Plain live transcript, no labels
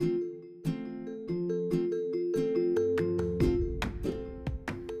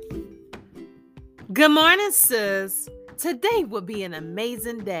Good morning, sis. Today will be an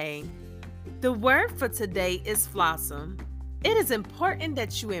amazing day. The word for today is flossom. It is important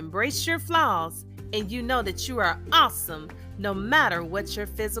that you embrace your flaws and you know that you are awesome no matter what your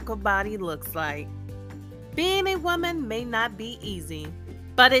physical body looks like. Being a woman may not be easy,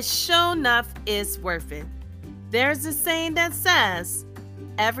 but it sure enough is worth it. There's a saying that says,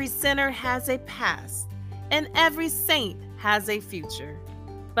 every sinner has a past and every saint has a future.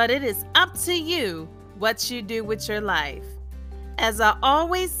 But it is up to you what you do with your life. As I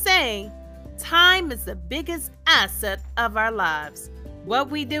always say, time is the biggest asset of our lives. What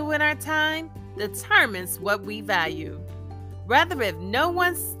we do with our time determines what we value. Rather, if no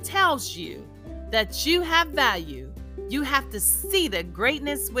one tells you that you have value, you have to see the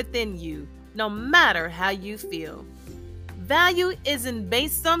greatness within you, no matter how you feel. Value isn't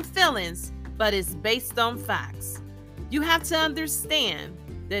based on feelings, but it's based on facts. You have to understand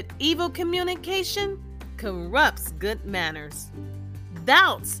that evil communication corrupts good manners.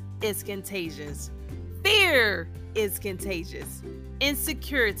 Doubt is contagious. Fear is contagious.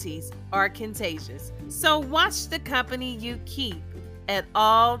 Insecurities are contagious. So watch the company you keep at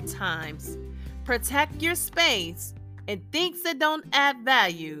all times. Protect your space, and things that don't add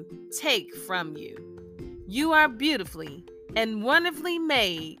value take from you. You are beautifully and wonderfully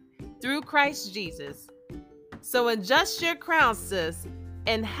made through Christ Jesus. So adjust your crown, sis,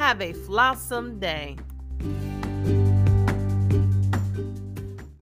 and have a flossom day.